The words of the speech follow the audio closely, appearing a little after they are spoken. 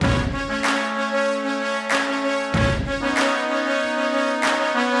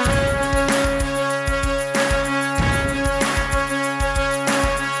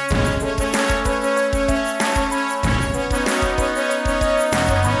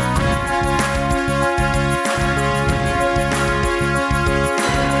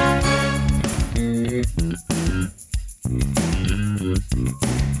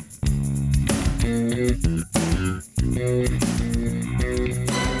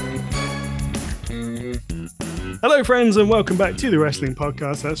Hello, friends, and welcome back to the Wrestling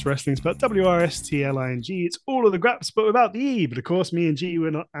Podcast. That's wrestling spelled WRSTLING. It's all of the graps, but without the E. But of course, me and G,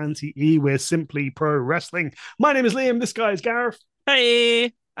 we're not anti-E. We're simply pro wrestling. My name is Liam. This guy is Gareth.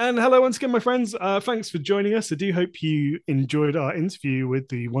 Hey. And hello once again, my friends. Thanks for joining us. I do hope you enjoyed our interview with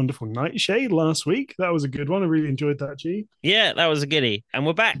the wonderful Nightshade last week. That was a good one. I really enjoyed that, G. Yeah, that was a goodie. And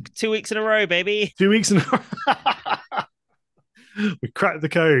we're back 2 weeks in a row, baby. 2 weeks in a row. We cracked the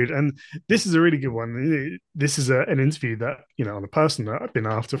code, and this is a really good one. This is an interview that, on a person that I've been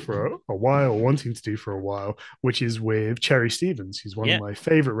after for a while, wanting to do for a while, which is with Cherry Stevens, who's one of Yeah. my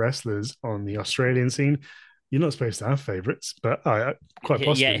favorite wrestlers on the Australian scene. You're not supposed to have favorites, but I quite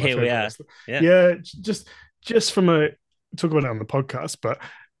possibly Yeah, my here we favorite are. wrestler. Yeah. Yeah, just from a talk about it on the podcast, but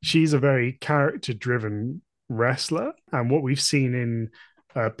she's a very character driven wrestler, and what we've seen in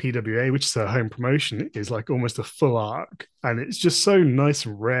PWA, which is her home promotion, is like almost a full arc, and it's just so nice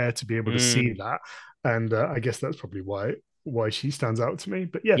and rare to be able to see Mm, that. And I guess that's probably why she stands out to me.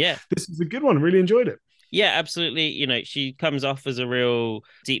 But yeah, yeah. this is a good one. I really enjoyed it. Yeah, absolutely. She comes off as a real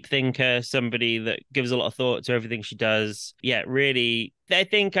deep thinker, somebody that gives a lot of thought to everything she does. Yeah, really. I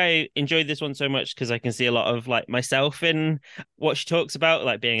think I enjoyed this one so much because I can see a lot of like myself in what she talks about,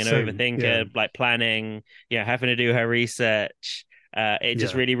 like being an Same, yeah, overthinker, like planning, having to do her research. It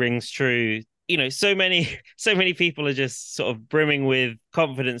just yeah, really rings true. So many, so many people are just sort of brimming with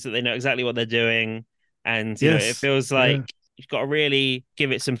confidence that they know exactly what they're doing. And, it yes, feels like yeah, you've got to really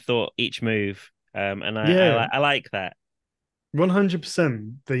give it some thought each move. And yeah, I like that.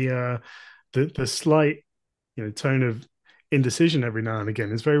 100%. The slight tone of indecision every now and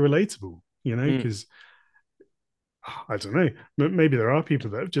again is very relatable. Mm, Because I don't know. Maybe there are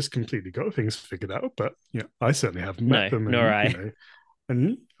people that have just completely got things figured out, but I certainly haven't met no, them, nor and I.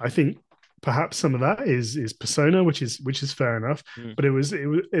 and I think perhaps some of that is persona, which is fair enough. Mm, But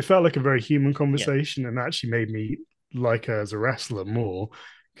it felt like a very human yeah, conversation, and actually made me like her as a wrestler more,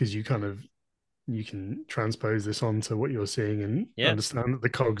 because you can transpose this onto what you're seeing and yeah, understand that the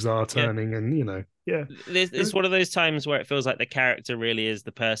cogs are yeah. turning, and yeah. It's one of those times where it feels like the character really is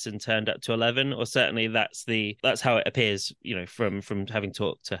the person turned up to 11, or certainly that's how it appears, from having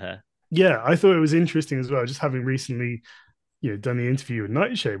talked to her. Yeah, I thought it was interesting as well, just having recently done the interview with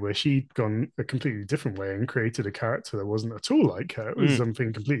Nightshade, where she'd gone a completely different way and created a character that wasn't at all like her. It was Mm,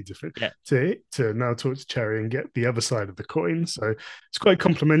 something completely different. yeah. To now talk to Cherry and get the other side of the coin. So it's quite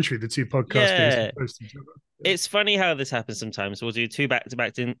complimentary, the two podcasts being so Yeah. close to each other. Yeah. It's funny how this happens sometimes. We'll do two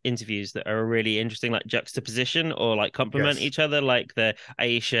back-to-back interviews that are really interesting, like juxtaposition or like complement Yes. each other, like the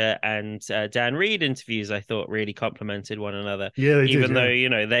Aisha and Dan Reed interviews. I thought really complemented one another, Yeah, they did. even though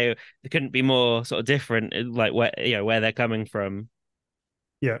Yeah. they couldn't be more sort of different, like where they're coming from.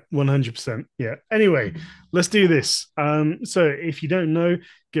 Yeah. 100%. Yeah. Anyway, let's do this. So if you don't know,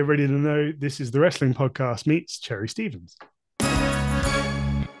 get ready to know. This is the Wrestling Podcast meets Cherry Stevens.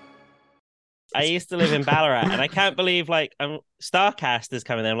 I used to live in Ballarat, and I can't believe like Starcast is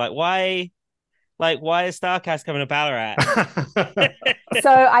coming there. I'm like, why? Like, why is Starcast coming to Ballarat? So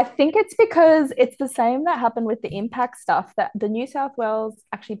I think it's because it's the same that happened with the impact stuff, that the New South Wales,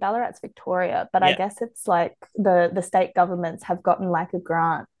 actually Ballarat's Victoria, but I Yeah, guess it's like the state governments have gotten like a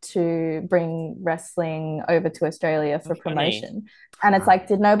grant to bring wrestling over to Australia for funny. promotion. And it's like,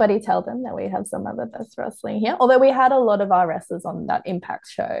 did nobody tell them that we have some of the best wrestling here? Although we had a lot of our wrestlers on that impact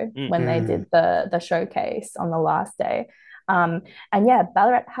show Mm. when they did the showcase on the last day. And yeah,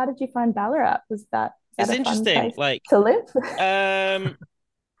 Ballarat, how did you find Ballarat? Was that It's a fun interesting. place Like, to live? um,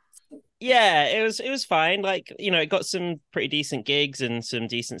 yeah, it was fine. Like, it got some pretty decent gigs and some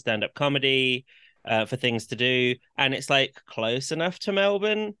decent stand-up comedy for things to do. And it's like close enough to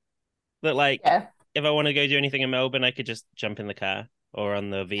Melbourne that like Yeah. if I want to go do anything in Melbourne, I could just jump in the car or on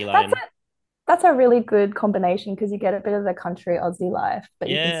the V That's a line. that's a really good combination because you get a bit of the country Aussie life, but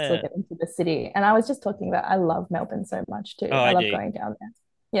you can still Yeah. get into the city. And I was just talking about I love Melbourne so much too. Oh, I I love do. going down there.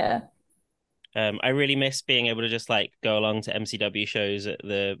 Yeah. I really miss being able to just like go along to MCW shows at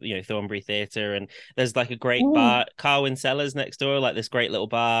the Thornbury Theatre, and there's like a great Mm, bar, Carwyn Cellars next door, like this great little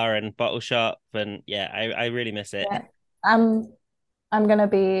bar and bottle shop, and yeah, I really miss it. yeah. I'm I'm gonna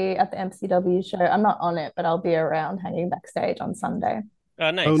be at the MCW show. I'm not on it, but I'll be around hanging backstage on Sunday Oh, Oh,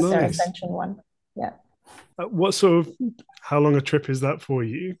 at nice. their nice. Ascension one. Yeah. What sort of how long a trip is that for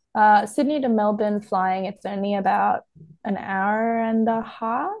you? Sydney to Melbourne flying, it's only about an hour and a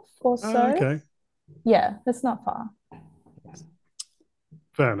half or Oh, so. okay. Yeah, it's not far.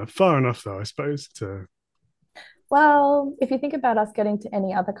 Fair enough. Far enough, though, I suppose. To Well, if you think about us getting to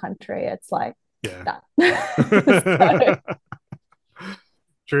any other country, it's like yeah. that. So,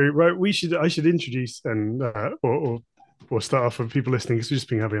 True. Right. I should introduce and or start off with people listening, because we've just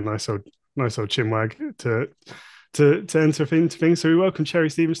been having a nice old chinwag to to enter into things. So we welcome Cherry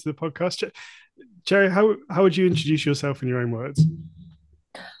Stevens to the podcast. Cherry, how would you introduce yourself in your own words?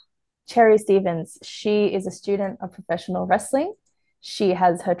 Cherry Stevens, she is a student of professional wrestling. She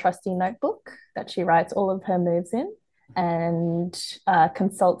has her trusty notebook that she writes all of her moves in and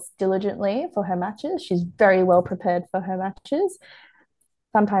consults diligently for her matches. She's very well prepared for her matches.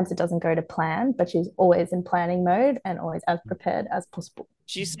 Sometimes it doesn't go to plan, but she's always in planning mode and always as prepared as possible.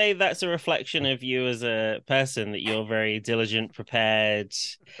 Do you say that's a reflection of you as a person, that you're very diligent, prepared,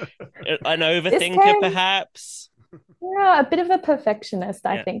 an overthinker, perhaps? Yeah, a bit of a perfectionist,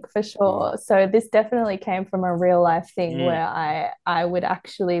 I think, for sure. So this definitely came from a real life thing where I would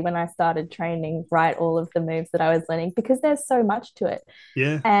actually, when I started training, write all of the moves that I was learning because there's so much to it.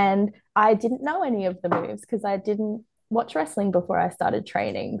 Yeah. And I didn't know any of the moves because I didn't watch wrestling before I started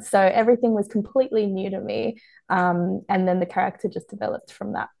training. So everything was completely new to me. And then the character just developed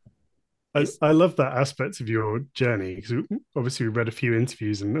from that. I love that aspect of your journey because obviously we read a few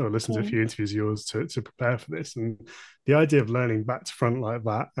interviews and or listened to a few interviews of yours to prepare for this, and the idea of learning back to front like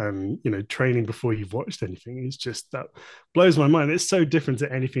that and training before you've watched anything is just that blows my mind. It's so different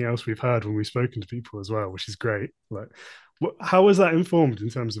to anything else we've heard when we've spoken to people as well, which is great. Like, how was that informed in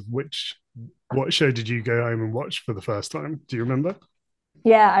terms of what show did you go home and watch for the first time? Do you remember?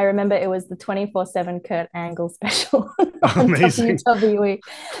 Yeah, I remember it was the 24/7 Kurt Angle special on Amazing. WWE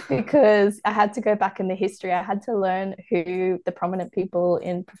because I had to go back in the history. I had to learn who the prominent people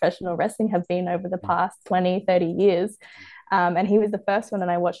in professional wrestling have been over the past 20, 30 years. And he was the first one,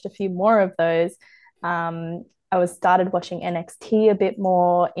 and I watched a few more of those. I started watching NXT a bit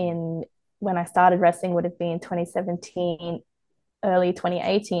more when I started wrestling would have been 2017, early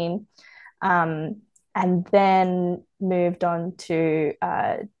 2018. And then moved on to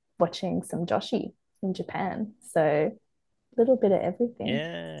watching some Joshi in Japan. So a little bit of everything.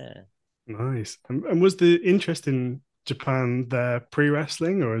 Yeah. Nice. And was the interest in Japan there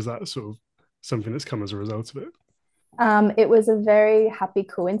pre-wrestling, or is that sort of something that's come as a result of it? It was a very happy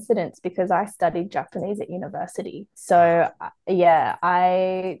coincidence because I studied Japanese at university. So yeah,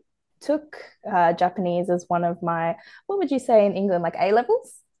 I took Japanese as one of my, what would you say in England, like A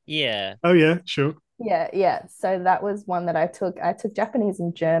levels? Yeah. Oh yeah, sure. Yeah. So that was one that I took. I took Japanese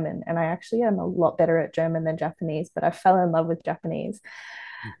and German, and I actually am a lot better at German than Japanese, but I fell in love with Japanese.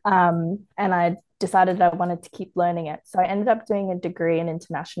 And I decided I wanted to keep learning it. So I ended up doing a degree in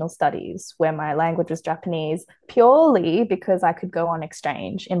international studies where my language was Japanese purely because I could go on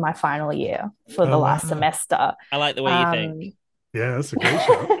exchange in my final year for the last semester. I like the way you think. Yeah, that's a great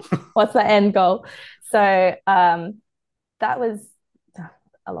shot. What's the end goal? So that was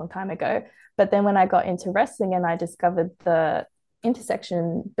a long time ago. But then when I got into wrestling and I discovered the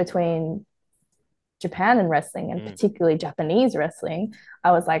intersection between Japan and wrestling, and particularly Japanese wrestling,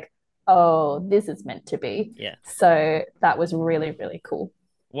 I was like, oh, this is meant to be. Yeah. So that was really, really cool.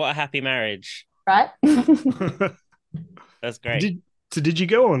 What a happy marriage. Right? That's great. Did you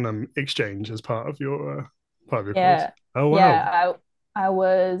go on exchange as part of your course? Oh, wow. Yeah, I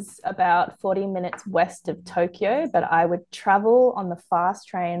was about 40 minutes west of Tokyo, but I would travel on the fast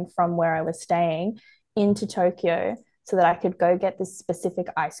train from where I was staying into Tokyo so that I could go get this specific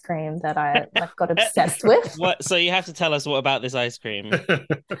ice cream that I got obsessed with. What? So you have to tell us what about this ice cream.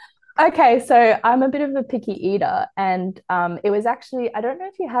 Okay, so I'm a bit of a picky eater, and it was actually, I don't know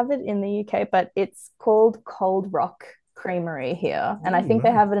if you have it in the UK, but it's called Cold Rock Creamery here, and I think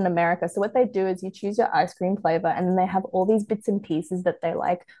they have it in America. So what they do is you choose your ice cream flavor, and then they have all these bits and pieces that they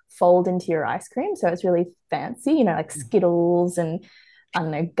fold into your ice cream, so it's really fancy, like Skittles and I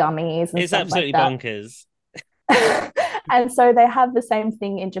don't know, gummies and it's stuff absolutely like that. bonkers. And so they have the same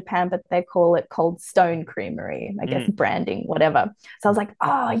thing in Japan, but they call it Cold Stone Creamery, I guess branding, whatever. So I was like,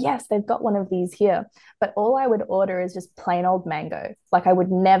 oh, yes, they've got one of these here. But all I would order is just plain old mango. I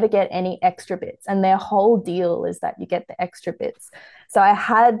would never get any extra bits. And their whole deal is that you get the extra bits. So I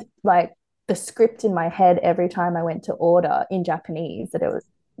had the script in my head every time I went to order in Japanese that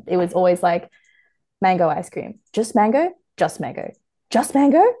it was always like mango ice cream, just mango, just mango, just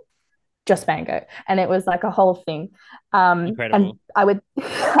mango, just mango, and it was like a whole thing. Incredible. And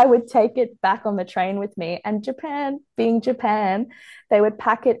I would take it back on the train with me, and Japan being Japan, they would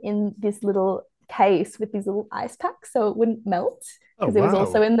pack it in this little case with these little ice packs so it wouldn't melt because it was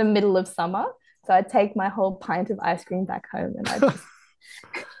also in the middle of summer. So I'd take my whole pint of ice cream back home and I'd just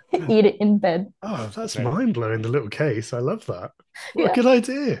eat it in bed. Oh, that's mind-blowing, the little case. I love that. What a good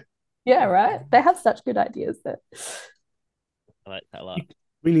idea. Yeah, right. They have such good ideas there. I like that a lot.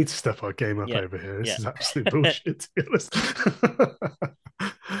 We need to step our game up over here. This is absolute bullshit, to be honest.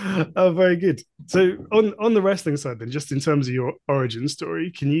 Oh, very good. So on the wrestling side, then, just in terms of your origin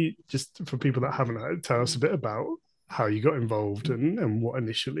story, can you just for people that haven't heard, tell us a bit about how you got involved and what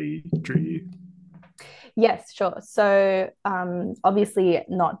initially drew you? Yes, sure. So, obviously,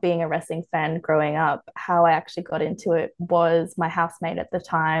 not being a wrestling fan growing up, how I actually got into it was my housemate at the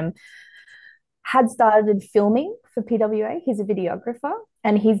time had started filming for PWA. He's a videographer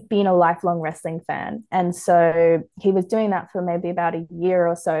and he's been a lifelong wrestling fan. And so he was doing that for maybe about a year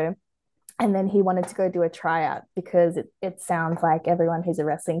or so. And then he wanted to go do a tryout because it sounds like everyone who's a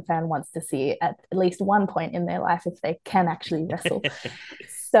wrestling fan wants to see at least one point in their life if they can actually wrestle.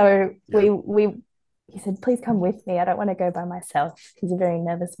 So Yeah. we he said, please come with me. I don't want to go by myself. He's a very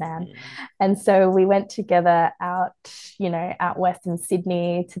nervous man. And so we went together out, out west in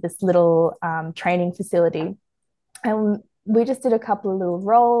Sydney to this little training facility. And we just did a couple of little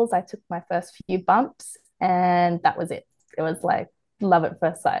rolls. I took my first few bumps and that was it. It was like love at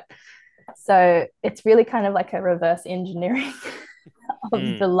first sight. So it's really kind of like a reverse engineering of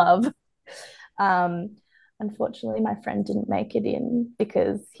the love. Um, Unfortunately, my friend didn't make it in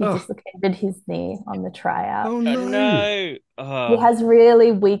because he Oh, dislocated his knee on the tryout. oh Oh no. no. He Oh. has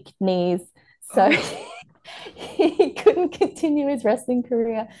really weak knees, so Oh, he couldn't continue his wrestling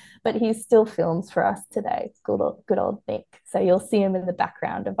career, but he still films for us today. Good old Nick. So you'll see him in the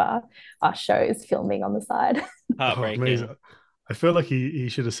background of our shows filming on the side. oh, Heartbreaking. amazing. I feel like he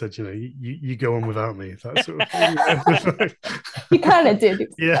should have said, you go on without me, that sort of thing. He kind of did. He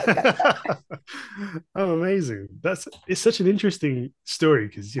was Yeah. like, go. Oh, amazing. It's such an interesting story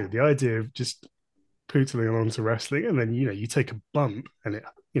because the idea of just pootling on to wrestling and then you take a bump and it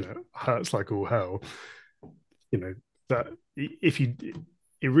hurts like all hell. That if you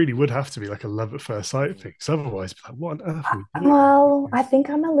it really would have to be like a love at first sight thing. Because otherwise, like, what on earth are we doing? Well, I think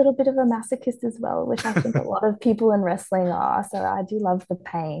I'm a little bit of a masochist as well, which I think a lot of people in wrestling are. So I do love the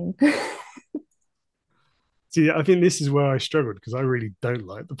pain. See, I think this is where I struggled because I really don't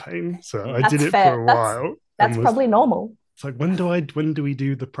like the pain. So I did That's it for fair. a That's while and that's was probably normal. it's like when do we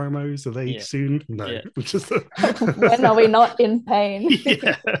do the promos? Are they Yeah. soon? No, Yeah. just When are we not in pain?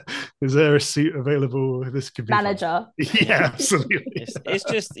 yeah. Is there a suit available? This could be fun. Manager. Yeah, absolutely. It's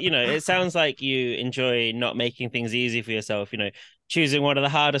just, it sounds like you enjoy not making things easy for yourself, choosing one of the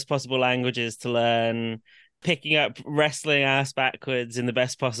hardest possible languages to learn, picking up wrestling ass backwards in the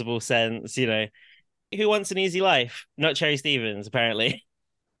best possible sense, Who wants an easy life? Not Cherry Stevens, apparently.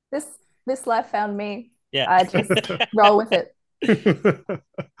 this this life found me. Yeah. I just roll with it.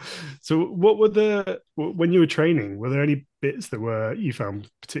 So when you were training, were there any bits that you found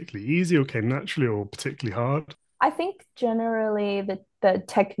particularly easy or came naturally or particularly hard? I think generally the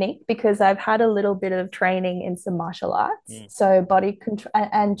technique, because I've had a little bit of training in some martial arts, so body control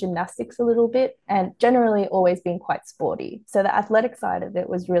and gymnastics a little bit, and generally always been quite sporty. So the athletic side of it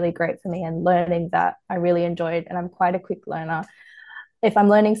was really great for me, and learning that I really enjoyed, and I'm quite a quick learner. If I'm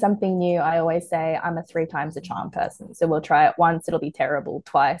learning something new, I always say I'm a 3 times a charm person. So we'll try it once, it'll be terrible,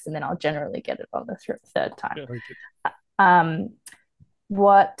 twice, and then I'll generally get it on the third time. Um,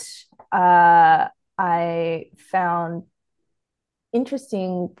 what I found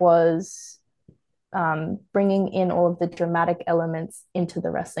interesting was bringing in all of the dramatic elements into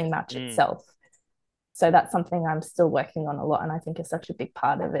the wrestling match itself. So that's something I'm still working on a lot, and I think is such a big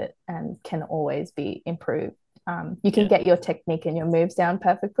part of it and can always be improved. You can get your technique and your moves down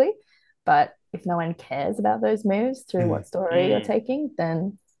perfectly, but if no one cares about those moves through what story you're taking,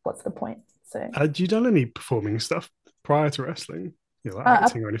 then what's the point? So, had you done any performing stuff prior to wrestling? Like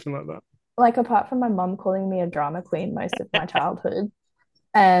acting or anything like that? Like apart from my mom calling me a drama queen most of my childhood,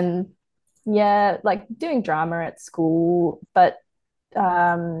 and yeah, like doing drama at school, but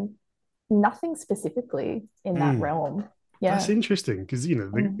nothing specifically in that realm. Yeah, that's interesting because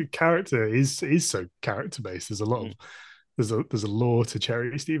the character is so character based. There's a lot of there's a lore to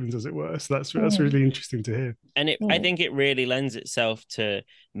Cherry Stevens, as it were. So that's really interesting to hear. And I think it really lends itself to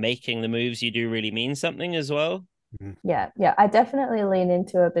making the moves you do really mean something as well. Yeah, I definitely lean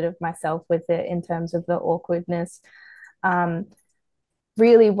into a bit of myself with it in terms of the awkwardness.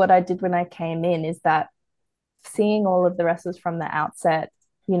 Really, what I did when I came in is that seeing all of the wrestlers from the outset,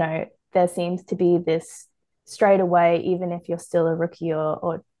 there seems to be this straight away, even if you're still a rookie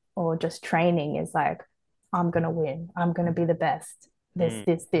or just training, is like, I'm gonna win, I'm gonna be the best, this.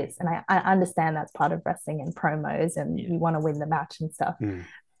 And I understand that's part of wrestling and promos, and you want to win the match and stuff.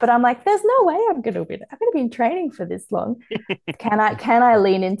 But I'm like, there's no way I'm gonna win. I've been training for this long. Can I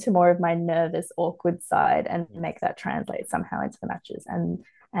lean into more of my nervous, awkward side and make that translate somehow into the matches?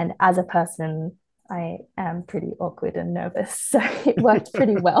 And as a person, I am pretty awkward and nervous, so it worked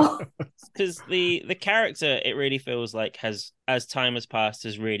pretty well. Because the character, it really feels like has, as time has passed,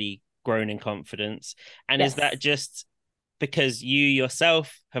 has really grown in confidence. And is Yes. that just because you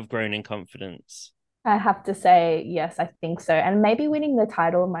yourself have grown in confidence? I have to say, yes, I think so. And maybe winning the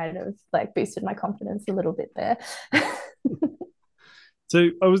title might have like boosted my confidence a little bit there. So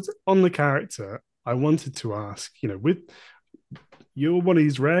I was on the character. I wanted to ask, with you're one of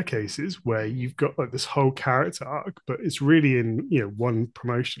these rare cases where you've got like this whole character arc, but it's really in one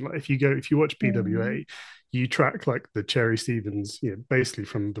promotion. Like if you watch PWA, you track like the Cherry Stevens, basically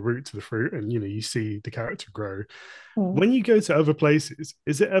from the root to the fruit, and you see the character grow. When you go to other places,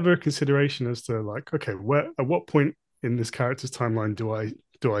 is it ever a consideration as to like, okay, where at what point in this character's timeline do I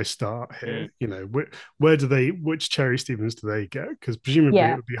start here? Where do which Cherry Stevens do they get? Because presumably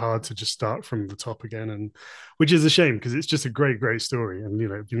it would be hard to just start from the top again, and which is a shame because it's just a great story, and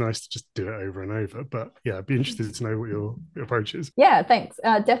it'd be nice to just do it over and over. But yeah, I'd be interested to know what your approach is. Yeah, thanks.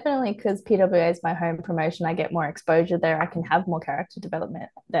 Definitely, because PWA is my home promotion, I get more exposure there. I can have more character development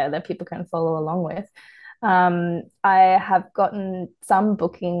there that people can follow along with. I have gotten some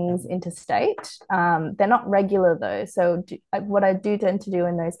bookings interstate. They're not regular though. So what I do tend to do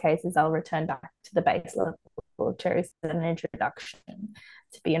in those cases, I'll return back to the base level of Cherry as an introduction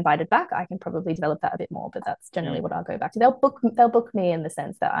to be invited back. I can probably develop that a bit more, but that's generally what I'll go back to. They'll book me in the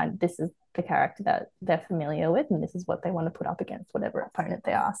sense that this is the character that they're familiar with, and this is what they want to put up against whatever opponent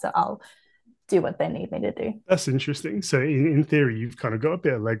they are. So I'll do what they need me to do. That's interesting. So in theory, you've kind of got a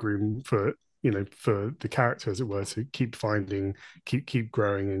bit of leg room for for the character, as it were, to keep finding, keep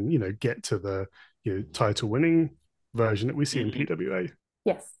growing, and get to the title winning version that we see in PWA.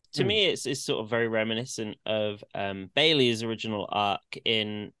 Yes. To me, it's sort of very reminiscent of Bailey's original arc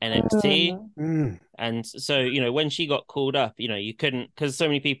in NXT. And so, when she got called up, you couldn't, because so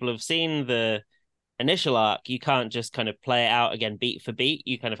many people have seen the initial arc, you can't just kind of play it out again beat for beat.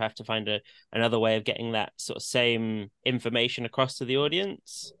 You kind of have to find another way of getting that sort of same information across to the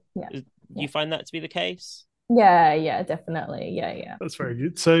audience. Yeah. You find that to be the case? Yeah, definitely. Yeah. That's very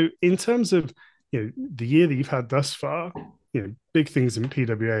good. So in terms of the year that you've had thus far, big things in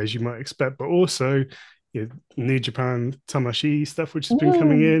PWA as you might expect, but also New Japan Tamashi stuff which has been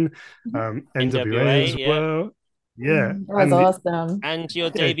coming in, NWA as well. Yeah, that was awesome. And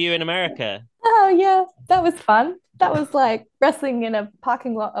your debut in America. Oh yeah, that was fun. That was like wrestling in a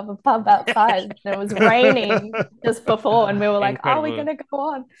parking lot of a pub outside. It was raining just before, and we were like, "Are we gonna go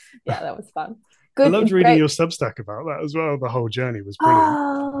on?" Yeah, that was fun. Good. I loved reading your Substack about that as well. The whole journey was brilliant.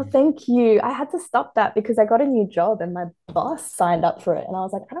 Oh, thank you. I had to stop that because I got a new job and my boss signed up for it, and I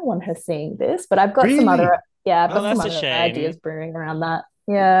was like, I don't want her seeing this, but I've got some other, I've got some other ideas brewing around that.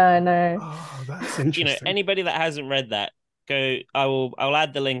 Yeah, I know. Oh, that's interesting. Anybody that hasn't read that, I'll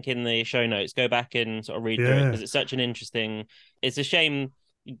add the link in the show notes. Go back and sort of read through it because it's such an interesting. It's a shame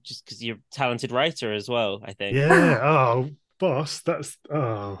just because you're a talented writer as well, I think. Yeah. Oh, boss, that's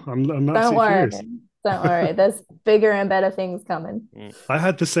I'm Don't worry. Furious. Don't worry. There's bigger and better things coming. I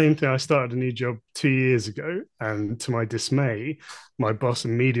had the same thing. I started a new job 2 years ago, and to my dismay, my boss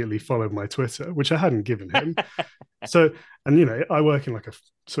immediately followed my Twitter, which I hadn't given him. So, and I work in like a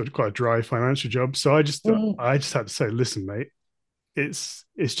sort of quite a dry financial job, so I just had to say, listen, mate, it's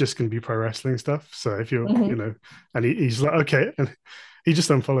just going to be pro wrestling stuff. So if you're, and he's like, okay, and he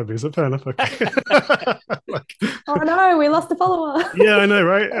just unfollowed me. Is that fair enough? Okay. Like, oh no, we lost a follower. Yeah, I know,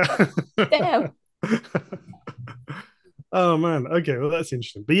 right? Damn. Oh man. Okay, well that's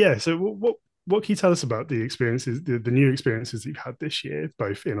interesting. But yeah, so what can you tell us about the experiences, the new experiences that you've had this year,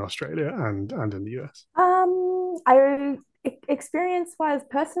 both in Australia and in the US? I experience wise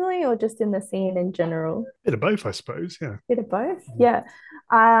personally, or just in the scene in general? Bit of both, I suppose. Yeah. Bit of both. Yeah.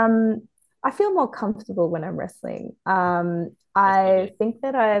 I feel more comfortable when I'm wrestling. I think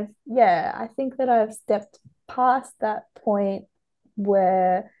that I've stepped past that point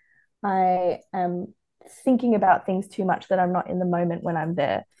where I am thinking about things too much that I'm not in the moment when I'm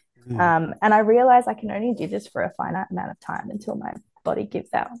there. And I realize I can only do this for a finite amount of time until my body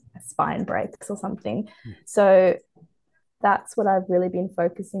gives out, a spine breaks or something. So that's what I've really been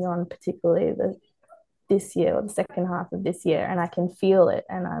focusing on, particularly this year or the second half of this year. And I can feel it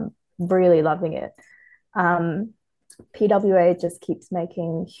and I'm really loving it. PWA just keeps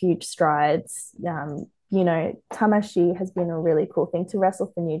making huge strides. Tamashi has been a really cool thing. To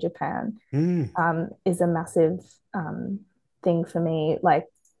wrestle for New Japan is a massive thing for me. Like,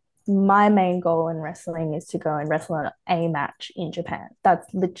 my main goal in wrestling is to go and wrestle in a match in Japan.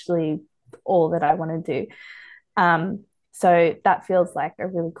 That's literally all that I want to do. So that feels like a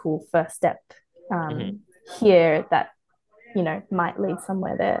really cool first step here that might lead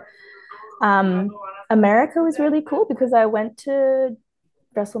somewhere there. America was really cool because I went to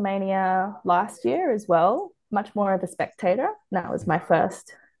WrestleMania last year as well, much more of a spectator. That was my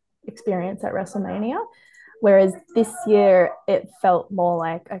first experience at WrestleMania. Whereas this year, it felt more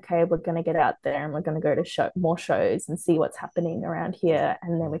like, okay, we're going to get out there and we're going to go to more shows and see what's happening around here.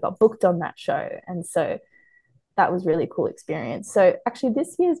 And then we got booked on that show. And so that was really cool experience. So actually,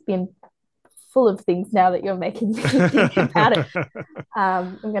 this year's been full of things now that you're making me think about it.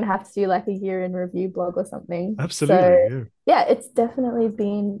 I'm going to have to do like a year in review blog or something. Absolutely. So, yeah, it's definitely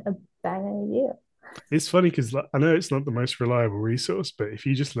been a banger year. It's funny because I know it's not the most reliable resource, but if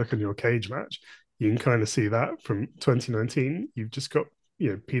you just look on your cage match, you can kind of see that from 2019. You've just got,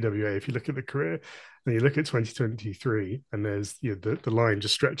 PWA. If you look at the career and you look at 2023, and there's, the line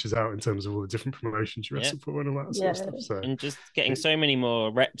just stretches out in terms of all the different promotions you wrestle for and all that sort of stuff. So, and just getting so many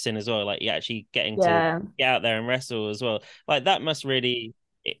more reps in as well, like you actually getting to get out there and wrestle as well. Like that must really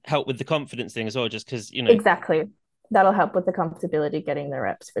help with the confidence thing as well, just because, Exactly. That'll help with the comfortability, getting the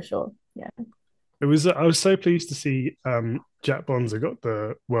reps for sure. Yeah. I was so pleased to see Jack Bonza got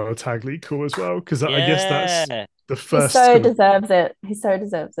the World Tag League call as well, because I guess that's the first. He so deserves it. He so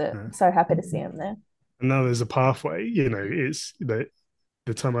deserves it. I'm so happy to see him there. And now there's a pathway. It's the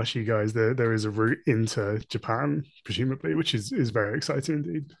Tamashi guys. There is a route into Japan, presumably, which is very exciting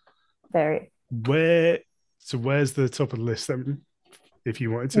indeed. Very. Where's the top of the list then? If you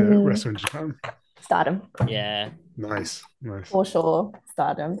wanted to wrestle in Japan, Stardom. Yeah. Nice. For sure,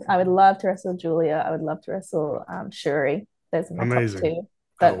 Stardom. I would love to wrestle Julia. I would love to wrestle Shuri. Those are my top two.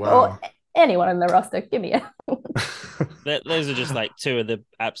 But or anyone in the roster, give me a. Those are just like two of the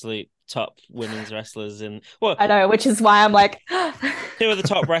absolute top women's wrestlers I know, which is why I'm like two of the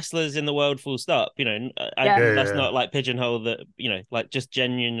top wrestlers in the world, full stop. That's not like pigeonhole that, like just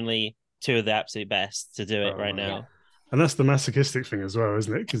genuinely two of the absolute best to do it right now. Yeah. And that's the masochistic thing as well,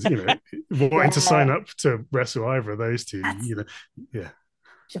 isn't it? Because, wanting to sign up to wrestle either of those two,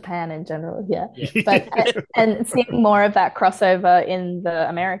 Japan in general, But and seeing more of that crossover in the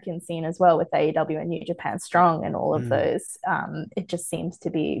American scene as well with AEW and New Japan Strong and all of those, it just seems to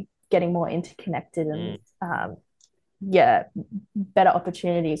be getting more interconnected and better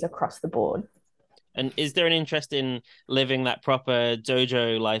opportunities across the board. And is there an interest in living that proper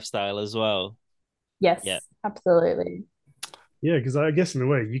dojo lifestyle as well? Yes, absolutely. Yeah, because I guess in a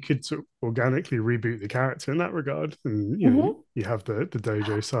way you could sort of organically reboot the character in that regard, and you have the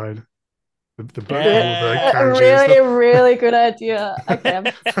dojo side, the really good idea. Okay,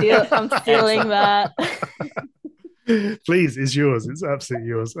 I'm stealing that. Please, it's yours. It's absolutely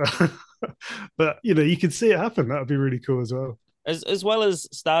yours. But you could see it happen. That would be really cool as well. As well as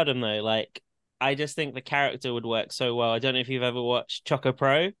Stardom, though, like I just think the character would work so well. I don't know if you've ever watched Choco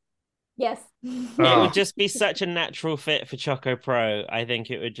Pro. Yes. It would just be such a natural fit for Choco Pro. I think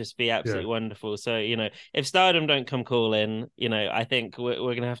it would just be absolutely wonderful. So, if Stardom don't come calling, I think we're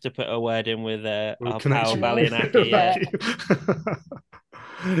going to have to put a word in with our pal Valianaki.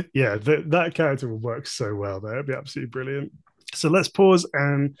 That character will work so well there. It'd be absolutely brilliant. So let's pause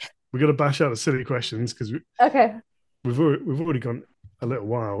and we're going to bash out the silly questions because we've already gone a little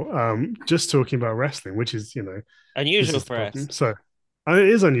while just talking about wrestling, which is, unusual for us. So it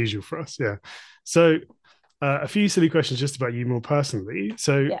is unusual for us, yeah. So a few silly questions just about you more personally.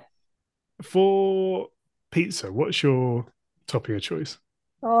 So for pizza, what's your topping of choice?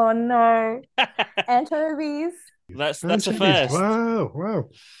 Oh no, anchovies. That's a first. Wow,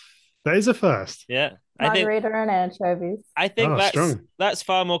 that is a first. Yeah, margarita and anchovies. I think that's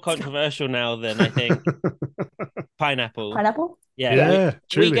far more controversial now than I think pineapple. Pineapple? Yeah,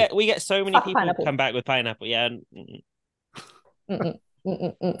 we get so many people come back with pineapple. Yeah.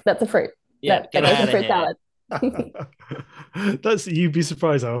 That's a fruit. Yeah, get out of fruit salad. You'd be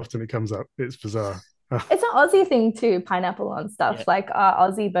surprised how often it comes up. It's bizarre. It's an Aussie thing too, pineapple on stuff. Yeah. Like our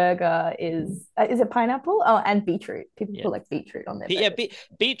Aussie burger is it pineapple? Oh, and beetroot. People put like beetroot on their burgers. Yeah,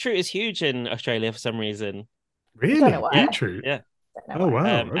 beetroot is huge in Australia for some reason. Really? Don't know why. Beetroot? Yeah. Oh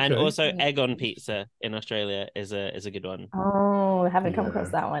wow. Okay. And also egg on pizza in Australia is a good one. Oh, I haven't come across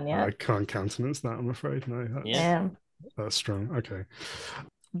that one yet. I can't countenance that, I'm afraid. No. That's strong. Okay.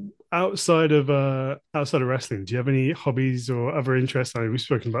 Outside of wrestling, do you have any hobbies or other interests? I mean, we've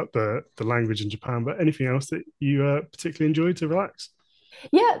spoken about the language in Japan, but anything else that you particularly enjoy to relax?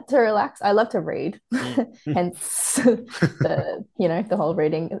 Yeah, to relax. I love to read. Hence the whole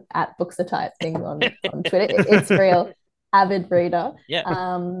reading at Bookster type thing on Twitter. It's real avid reader. Yeah.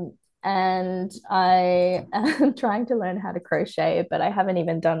 And I am trying to learn how to crochet, but I haven't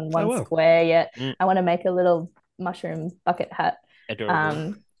even done one square yet. I want to make a little mushroom bucket hat.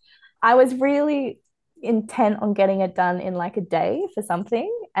 Adorable. I was really intent on getting it done in like a day for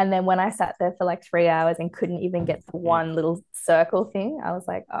something. And then when I sat there for like 3 hours and couldn't even get the one little circle thing, I was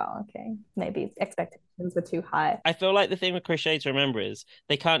like, oh, okay, maybe expectations were too high. I feel like the thing with crochet to remember is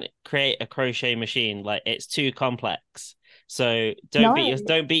they can't create a crochet machine. Like it's too complex. So No,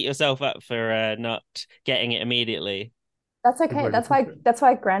 don't beat yourself up for not getting it immediately. that's okay. That's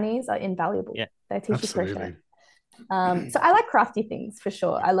why grannies are invaluable. Yeah, They teach you Absolutely. crochet. So I like crafty things for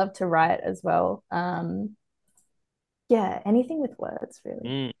sure. I love to write as well. Yeah, anything with words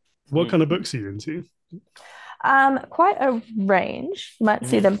really. What kind of books are you into? Quite a range. You might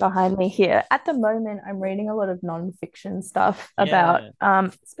see them behind me here. At the moment, I'm reading a lot of non-fiction stuff about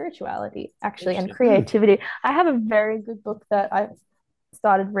spirituality, actually, and creativity. I have a very good book that I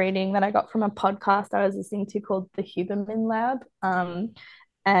started reading that I got from a podcast I was listening to called The Huberman Lab.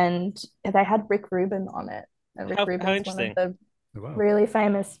 And they had Rick Rubin on it. And Rick Rubin's one of the really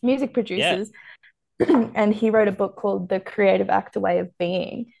famous music producers. And he wrote a book called The Creative Actor Way of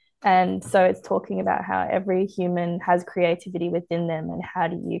Being. And so it's talking about how every human has creativity within them and how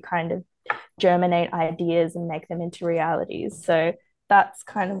do you kind of germinate ideas and make them into realities. So that's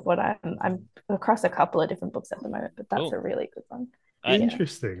kind of what I'm across a couple of different books at the moment, but that's a really good one.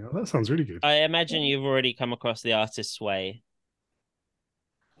 Interesting. Oh, that sounds really good. I imagine you've already come across The Artist's Way.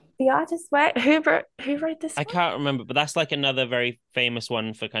 The Artist's Way? Who wrote this I can't remember, but that's like another very famous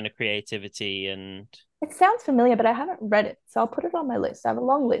one for kind of creativity and it sounds familiar, but I haven't read it, so I'll put it on my list. I have a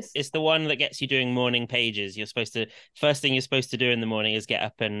long list. It's the one that gets you doing morning pages. First thing you're supposed to do in the morning is get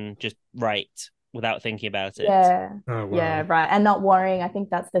up and just write without thinking about it. Yeah. Oh, wow. Yeah, right. And not worrying. I think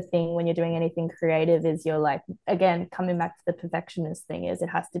that's the thing when you're doing anything creative is you're like, again, coming back to the perfectionist thing is it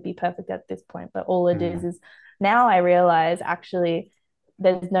has to be perfect at this point. But all it is now I realize actually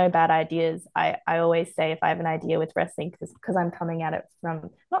there's no bad ideas. I always say if I have an idea with wrestling, because I'm coming at it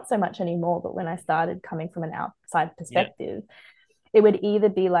from not so much anymore, but when I started coming from an outside perspective, it would either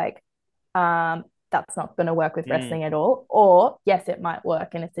be like, that's not going to work with wrestling at all, or yes, it might work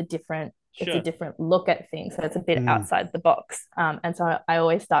and it's a different look at things. So it's a bit outside the box. And so I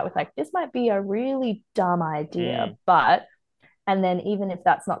always start with like, this might be a really dumb idea, but and then even if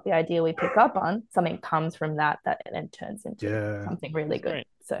that's not the idea we pick up on, something comes from that then turns into something really good. Right.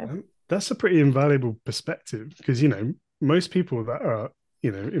 So that's a pretty invaluable perspective because, most people that are,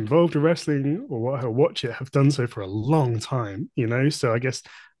 involved in wrestling or watch it have done so for a long time, so I guess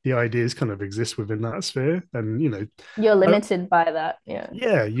the ideas kind of exist within that sphere and, you're limited by that. Yeah.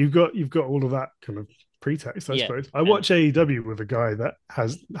 Yeah. You've got all of that kind of pretext, I suppose. I watch AEW with a guy that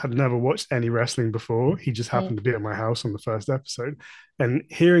had never watched any wrestling before. He just happened to be at my house on the first episode, and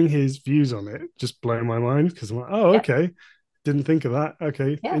hearing his views on it just blow my mind because I'm like, oh, okay, didn't think of that.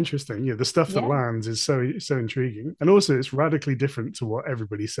 Okay, interesting. Yeah, the stuff that lands is so intriguing, and also it's radically different to what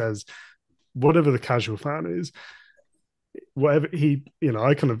everybody says. Whatever the casual fan is, whatever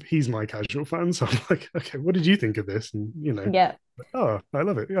he's my casual fan, so I'm like, okay, what did you think of this? And oh, I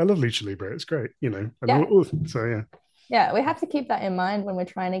love it. I love Lucha Libre. It's great, so we have to keep that in mind when we're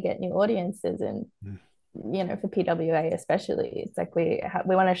trying to get new audiences and for PWA especially. It's like we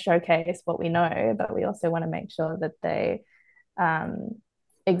want to showcase what we know, but we also want to make sure that they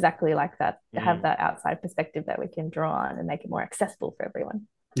exactly like that have that outside perspective that we can draw on and make it more accessible for everyone.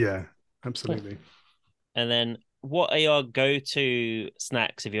 Yeah, absolutely. And then what are your go-to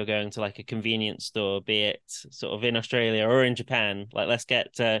snacks if you're going to like a convenience store, be it sort of in Australia or in Japan? Like, let's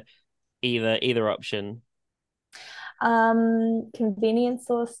get to either option. Convenience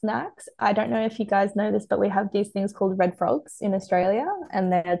store snacks. I don't know if you guys know this, but we have these things called red frogs in Australia,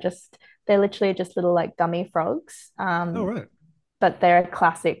 and they're literally just little like gummy frogs. Oh, right. But they're a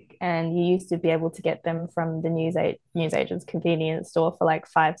classic, and you used to be able to get them from the newsagent's convenience store for like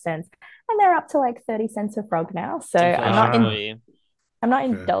 5 cents, and they're up to like 30 cents a frog now. So I'm not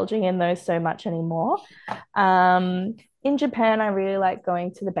indulging in those so much anymore. In Japan, I really like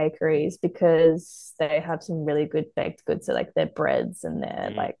going to the bakeries because they have some really good baked goods. So like their breads and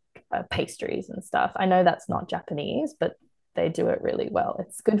their like pastries and stuff. I know that's not Japanese, but they do it really well.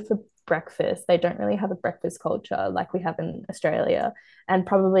 It's good for breakfast. They don't really have a breakfast culture like we have in Australia and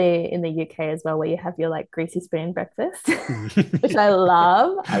probably in the UK as well, where you have your like greasy spoon breakfast, which I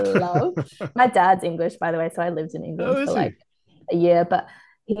love. My dad's English, by the way, so I lived in England for like a year, but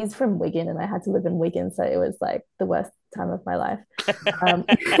he's from Wigan and I had to live in Wigan, so it was like the worst time of my life.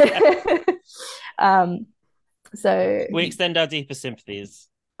 So we extend our deepest sympathies.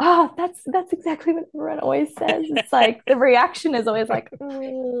 Oh, that's exactly what everyone always says. It's like the reaction is always like,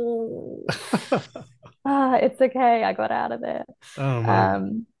 it's okay, I got out of there.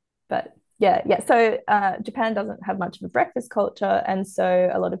 But yeah. So Japan doesn't have much of a breakfast culture, and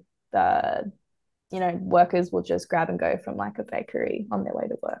so a lot of workers will just grab and go from like a bakery on their way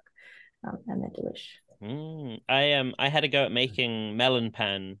to work, and they're delish. I had a go at making melon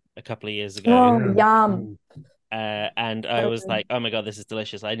pan a couple of years ago. Oh, Yeah. yum. And I was like, oh my God, this is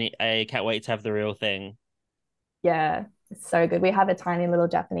delicious. I can't wait to have the real thing. Yeah, it's so good. We have a tiny little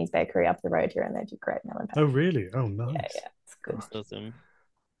Japanese bakery up the road here, and they do great melon Oh, pan. really? Oh, Yeah, nice. yeah, it's good. That's awesome.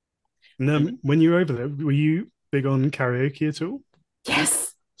 And when you were over there, were you big on karaoke at all?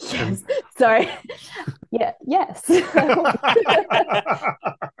 Yes, And yes. Sorry. Yeah, yes.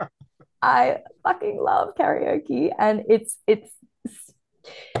 I fucking love karaoke, and it's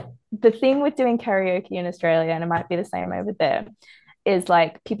the thing with doing karaoke in Australia, and it might be the same over there, is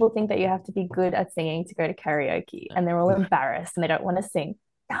like people think that you have to be good at singing to go to karaoke, and they're all embarrassed and they don't want to sing.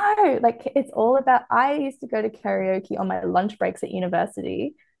 No, like it's all about. I used to go to karaoke on my lunch breaks at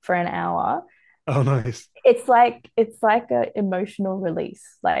university for an hour. oh, nice. It's like an emotional release.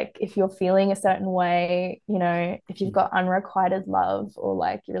 Like if you're feeling a certain way, if you've got unrequited love, or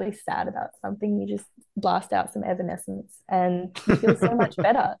like you're really sad about something, you just blast out some Evanescence and you feel so much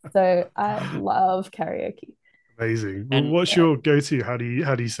better. So I love karaoke. Amazing. Well, And what's your go-to? How do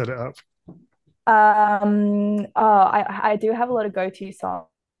you set it up? I do have a lot of go-to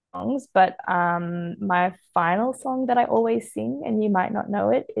songs, but my final song that I always sing, and you might not know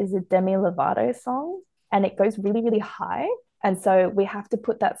it, is a Demi Lovato song, and it goes really, really high. And so we have to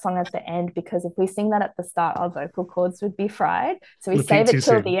put that song at the end, because if we sing that at the start, our vocal cords would be fried. So we The peak save too it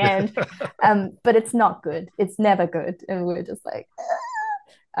till soon. the end. But it's not good. It's never good. And we're just like,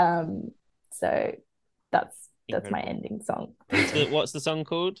 so that's my incredible. ending song. So what's the song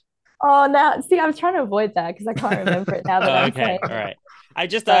called? Oh, now see, I was trying to avoid that because I can't remember it now that Oh, I'm okay, saying all it. right. I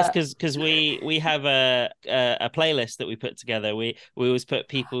just asked But because we have a playlist that we put together. We always put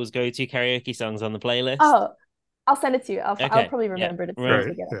people's go-to karaoke songs on the playlist. oh, I'll send it to you. I'll Okay, probably yeah. remember it as soon as Great.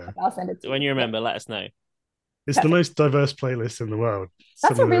 we get Yeah. it. I'll send it to When you. you Yeah, remember, let us know. It's the perfect. most diverse playlist in the world.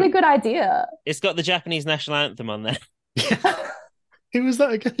 That's Some a of really the good idea. It's got the Japanese national anthem on there. Who was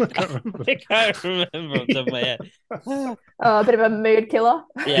that again? I can't remember. I can't remember off the top of my head. Oh, a bit of a mood killer.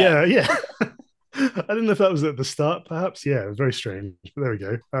 Yeah, Yeah, yeah. I don't know if that was at the start, perhaps. Yeah, it was very strange. But there we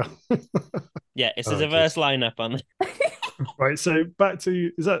go. yeah. It's a Oh, dear. diverse lineup on there. Right. So back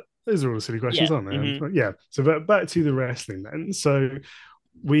to is that those are all the silly Yeah. questions, aren't they? Mm-hmm. Yeah. So back to the wrestling then. So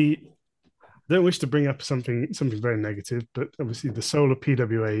we don't wish to bring up something very negative, but obviously the Solar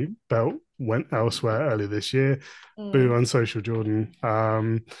PWA belt went elsewhere earlier this year. Boo Mm. on social Jordan.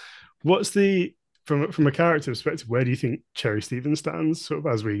 What's the from a character perspective, where do you think Cherry Stevens stands sort of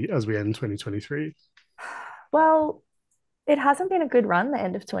as we end 2023? Well, it hasn't been a good run the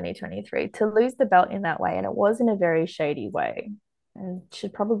end of 2023 to lose the belt in that way, and it was in a very shady way, and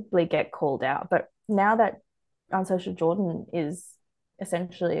should probably get called out. But now that Unsocial Jordan is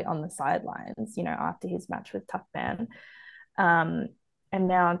essentially on the sidelines, after his match with Tuckman, um, and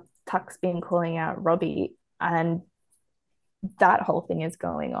now Tuck's been calling out Robbie, and that whole thing is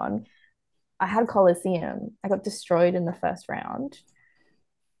going on. I had Coliseum. I got destroyed in the first round.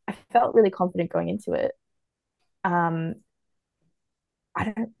 I felt really confident going into it. Um, I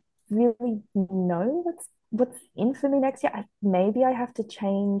don't really know what's in for me next year. Maybe I have to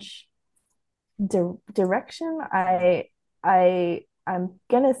change direction. I'm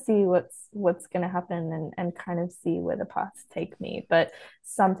gonna see what's gonna happen, and kind of see where the paths take me. But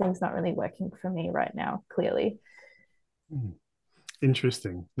something's not really working for me right now, clearly.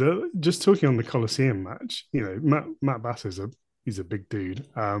 Interesting. Just talking on the Coliseum match, Matt Bass he's a big dude.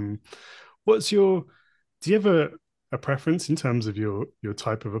 What's your do you have a preference in terms of your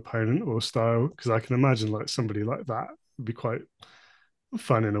type of opponent or style? Because I can imagine like somebody like that would be quite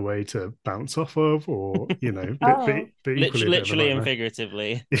fun in a way to bounce off of, or Oh, but equally a bit of a Literally and nightmare.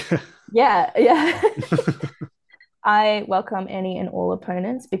 figuratively. yeah, yeah. I welcome any and all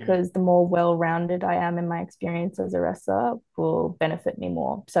opponents, Mm. because the more well-rounded I am in my experience as a wrestler will benefit me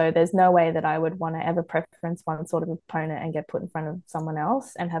more. So there's no way that I would want to ever preference one sort of opponent and get put in front of someone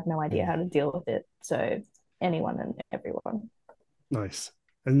else and have no idea how to deal with it. So anyone and everyone. Nice.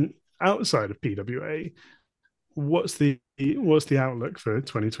 And outside of PWA, what's the outlook for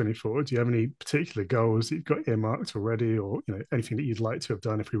 2024? Do you have any particular goals that you've got earmarked already, or anything that you'd like to have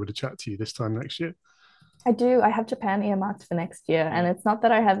done if we were to chat to you this time next year? I do. I have Japan earmarked for next year, and it's not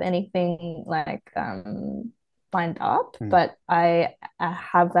that I have anything like lined up, but I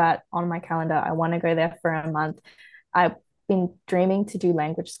have that on my calendar. I want to go there for a month. I've been dreaming to do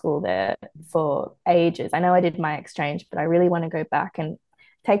language school there for ages. I know I did my exchange, but I really want to go back and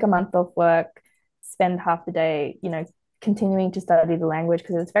take a month off work, spend half the day, continuing to study the language,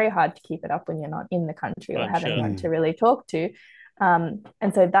 because it's very hard to keep it up when you're not in the country or I'm have sure. anyone to really talk to.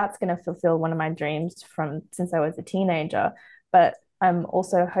 And so that's going to fulfill one of my dreams from since I was a teenager. But I'm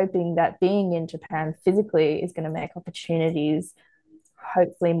also hoping that being in Japan physically is going to make opportunities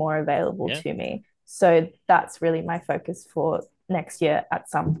hopefully more available Yeah. to me. So that's really my focus for next year at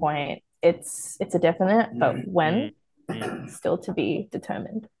some point. It's a definite, but when, still to be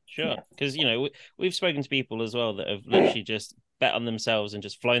determined. Sure, because we've spoken to people as well that have literally just bet on themselves and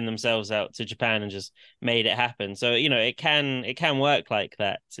just flown themselves out to Japan and just made it happen. So it can work like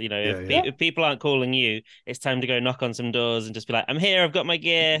that. If people aren't calling you, it's time to go knock on some doors and just be like, I'm here, I've got my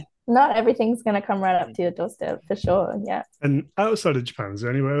gear. Not everything's going to come right up to your doorstep for sure. Yeah. And outside of Japan, is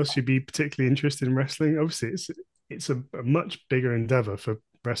there anywhere else you'd be particularly interested in wrestling? Obviously, it's a much bigger endeavor for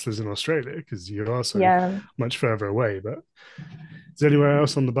wrestlers in Australia because you are so much further away. But is there anywhere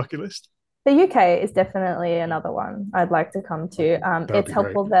else on the bucket list? The UK is definitely another one I'd like to come to. It's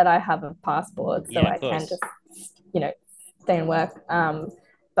helpful that I have a passport, so I can just, stay and work.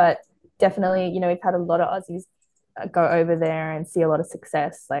 But definitely, we've had a lot of Aussies go over there and see a lot of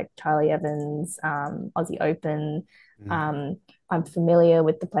success, like Charlie Evans, Aussie Open. I'm familiar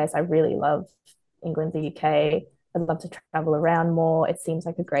with the place. I really love England, the UK. I'd love to travel around more. It seems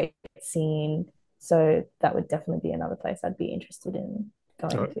like a great scene. So that would definitely be another place I'd be interested in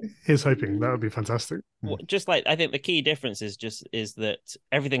going to. Here's hoping that would be fantastic. Just like I think the key difference is that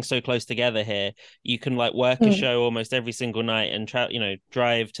everything's so close together here. You can like work a show almost every single night and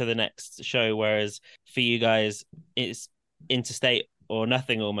drive to the next show, whereas for you guys it's interstate or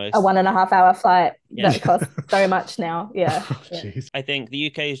nothing almost. A 1.5 hour flight that costs so much now. Yeah. I think the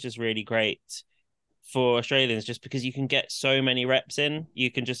UK is just really great for Australians just because you can get so many reps in.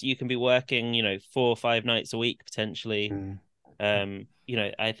 You can be working 4 or 5 nights a week potentially.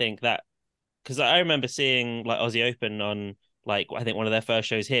 I think that because I remember seeing like Aussie Open on like I think one of their first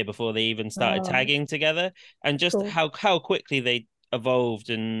shows here before they even started tagging together, and just how quickly they evolved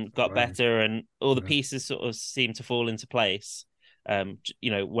and got better, and all the pieces sort of seemed to fall into place.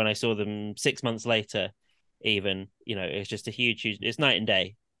 When I saw them 6 months later, even it's just a huge it's night and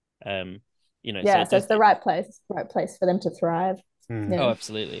day. So it's the right place for them to thrive. Oh,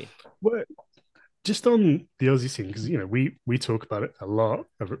 absolutely. Well, just on the Aussie scene, because we talk about it a lot.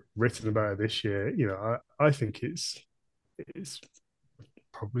 I've written about it this year. I think it's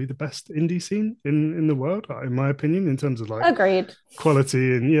probably the best indie scene in the world, in my opinion, in terms of like agreed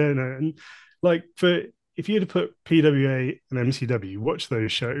quality and like if you had to put PWA and MCW, watch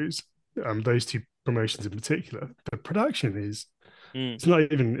those shows, those two promotions in particular, the production is. It's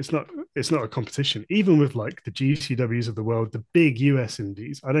not a competition. Even with like the GCWs of the world, the big US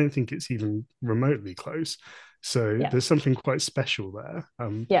indies, I don't think it's even remotely close. So there's something quite special there.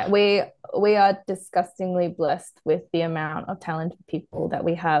 We are disgustingly blessed with the amount of talented people that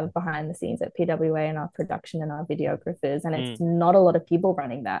we have behind the scenes at PWA and our production and our videographers. And it's not a lot of people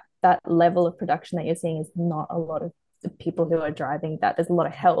running that. That level of production that you're seeing is not a lot of the people who are driving that. There's a lot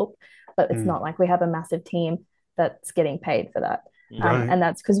of help, but it's not like we have a massive team that's getting paid for that. And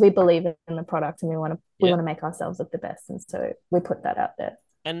that's because we believe in the product and we want to make ourselves look the best, and so we put that out there.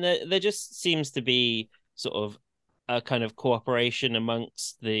 And there just seems to be sort of a kind of cooperation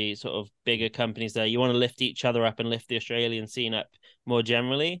amongst the sort of bigger companies there. You want to lift each other up and lift the Australian scene up more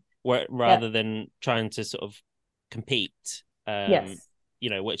generally, rather than trying to sort of compete.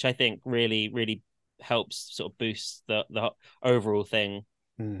 Which I think really, really helps sort of boost the overall thing.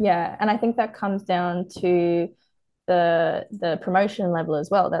 Yeah, and I think that comes down to the promotion level as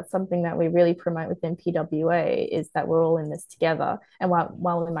well. That's something that we really promote within PWA, is that we're all in this together. And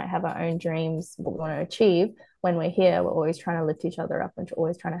while we might have our own dreams, what we want to achieve, when we're here, we're always trying to lift each other up and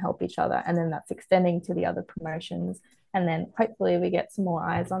always trying to help each other. And then that's extending to the other promotions. And then hopefully we get some more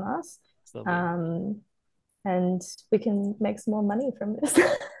eyes on us. And we can make some more money from this.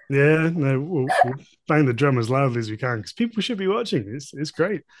 We'll bang the drum as loudly as we can because people should be watching. It's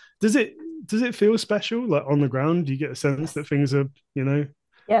great. Does it feel special, like on the ground? Do you get a sense that things are,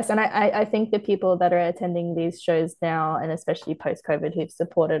 Yes, and I think the people that are attending these shows now, and especially post-COVID, who've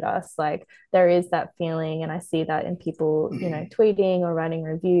supported us, like there is that feeling, and I see that in people, tweeting or writing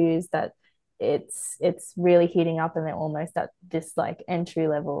reviews, that it's really heating up, and they're almost at this like entry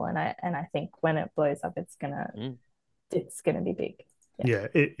level, and I think when it blows up, it's gonna be big.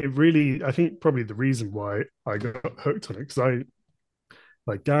 It really, I think probably the reason why I got hooked on it, because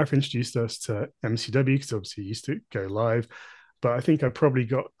like Gareth introduced us to MCW because obviously he used to go live. But I think I probably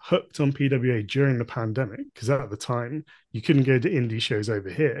got hooked on PWA during the pandemic because at the time you couldn't go to indie shows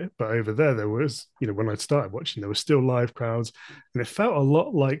over here, but over there was, when I started watching, there were still live crowds, and it felt a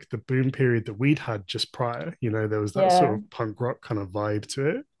lot like the boom period that we'd had just prior. There was that sort of punk rock kind of vibe to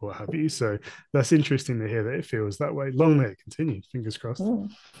it, or what have you. So that's interesting to hear that it feels that way. Long may it continue. Fingers crossed.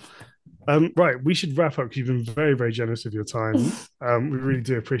 Right, we should wrap up because you've been very, very generous with your time. We really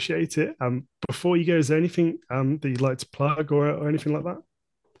do appreciate it. Before you go, is there anything that you'd like to plug or anything like that?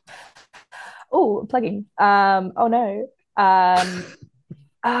 Oh, plugging. Oh no. I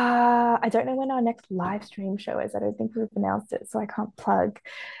don't know when our next live stream show is. I don't think we've announced it, so I can't plug.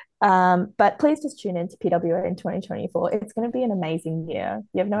 But please just tune in to PWA in 2024. It's going to be an amazing year.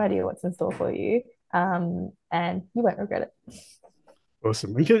 You have no idea what's in store for you, and you won't regret it.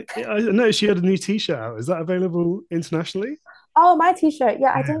 Awesome. I noticed you had a new t-shirt out. Is that available internationally? Oh, my t-shirt.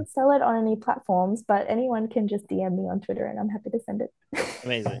 Yeah, I don't sell it on any platforms, but anyone can just DM me on Twitter and I'm happy to send it.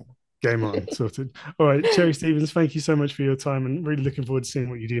 Amazing. Game on. Sorted. All right, Cherry Stevens, thank you so much for your time and really looking forward to seeing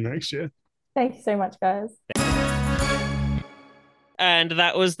what you do next year. Thank you so much, guys. And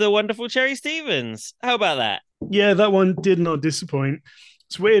that was the wonderful Cherry Stevens. How about that? Yeah, that one did not disappoint.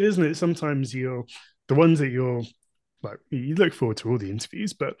 It's weird, isn't it? Sometimes the ones that you're like, you look forward to all the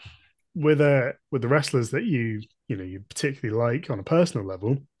interviews, but with the wrestlers that you particularly like on a personal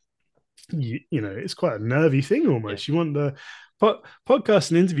level, it's quite a nervy thing almost. You want the podcasts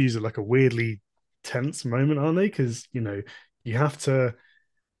and interviews are like a weirdly tense moment, aren't they? Because you have to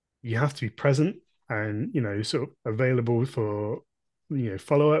be present and sort of available for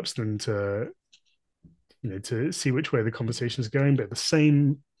follow-ups and to see which way the conversation is going, but at the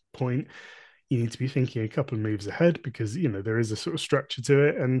same point you need to be thinking a couple of moves ahead because there is a sort of structure to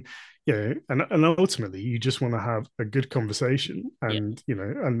it, and and ultimately you just want to have a good conversation, and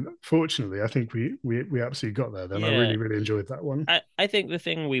and fortunately I think we absolutely got there then. I really, really enjoyed that one. I think the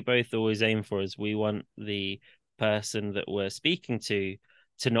thing we both always aim for is we want the person that we're speaking to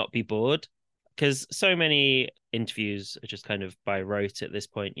not be bored, because so many interviews are just kind of by rote at this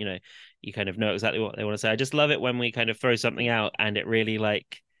point. You kind of know exactly what they want to say. I just love it when we kind of throw something out and it really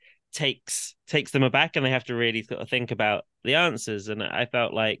like takes them aback and they have to really sort of think about the answers. And I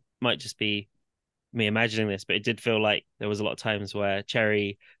felt like, might just be me imagining this, but it did feel like there was a lot of times where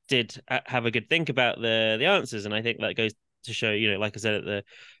Cherry did have a good think about the answers, and I think that goes to show, like I said at the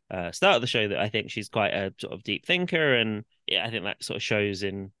start of the show, that I think she's quite a sort of deep thinker, and I think that sort of shows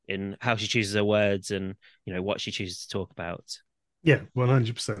in how she chooses her words and what she chooses to talk about. Yeah,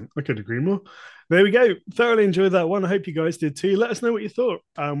 100%. I could agree more. There we go. Thoroughly enjoyed that one. I hope you guys did too. Let us know what you thought.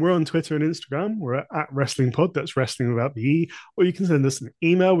 We're on Twitter and Instagram. We're at Wrestling Pod. That's wrestling without the E. Or you can send us an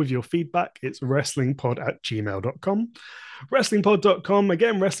email with your feedback. It's wrestlingpod@gmail.com. Wrestlingpod.com.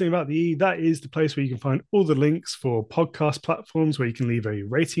 Again, wrestling without the E. That is the place where you can find all the links for podcast platforms where you can leave a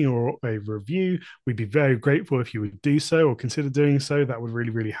rating or a review. We'd be very grateful if you would do so or consider doing so. That would really,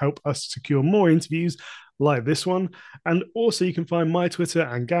 really help us secure more interviews like this one. And also you can find my Twitter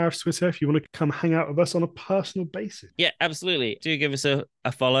and Gareth's Twitter if you want to come hang out with us on a personal basis. Yeah, absolutely. Do give us a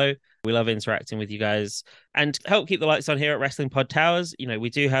follow. We love interacting with you guys, and help keep the lights on here at Wrestling Pod Towers.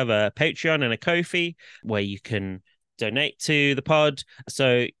 We do have a Patreon and a Ko-fi where you can donate to the pod.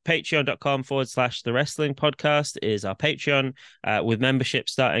 So patreon.com/The Wrestling Podcast is our Patreon, with membership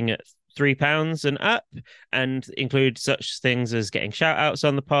starting at £3 and up, and include such things as getting shout outs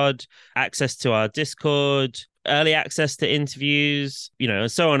on the pod, access to our Discord, early access to interviews,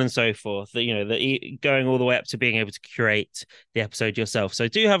 and so on and so forth. Going all the way up to being able to curate the episode yourself. So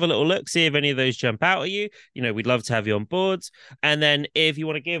do have a little look, see if any of those jump out at you. We'd love to have you on board. And then if you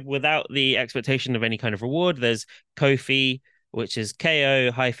want to give without the expectation of any kind of reward, there's Ko-fi, which is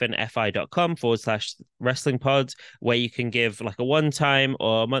ko-fi.com/wrestling pod, where you can give like a one-time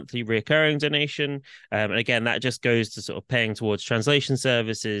or monthly recurring donation. And again, that just goes to sort of paying towards translation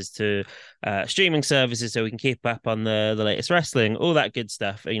services, to streaming services, so we can keep up on the latest wrestling, all that good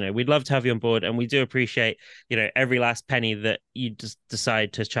stuff. We'd love to have you on board, and we do appreciate, every last penny that you just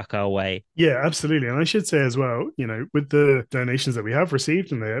decide to chuck our way. Yeah, absolutely. And I should say as well, with the donations that we have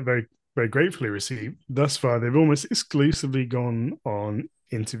received, and they are very, very gratefully received thus far, they've almost exclusively gone on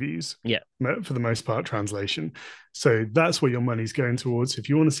interviews. Yeah, for the most part, translation. So that's what your money's going towards. If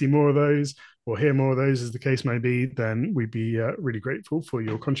you want to see more of those or hear more of those, as the case may be, then we'd be really grateful for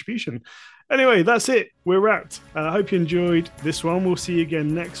your contribution. Anyway, that's it. We're wrapped. I hope you enjoyed this one. We'll see you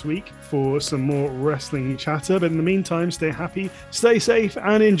again next week for some more wrestling chatter. But in the meantime, stay happy, stay safe,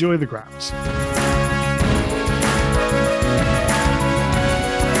 and enjoy the grabs.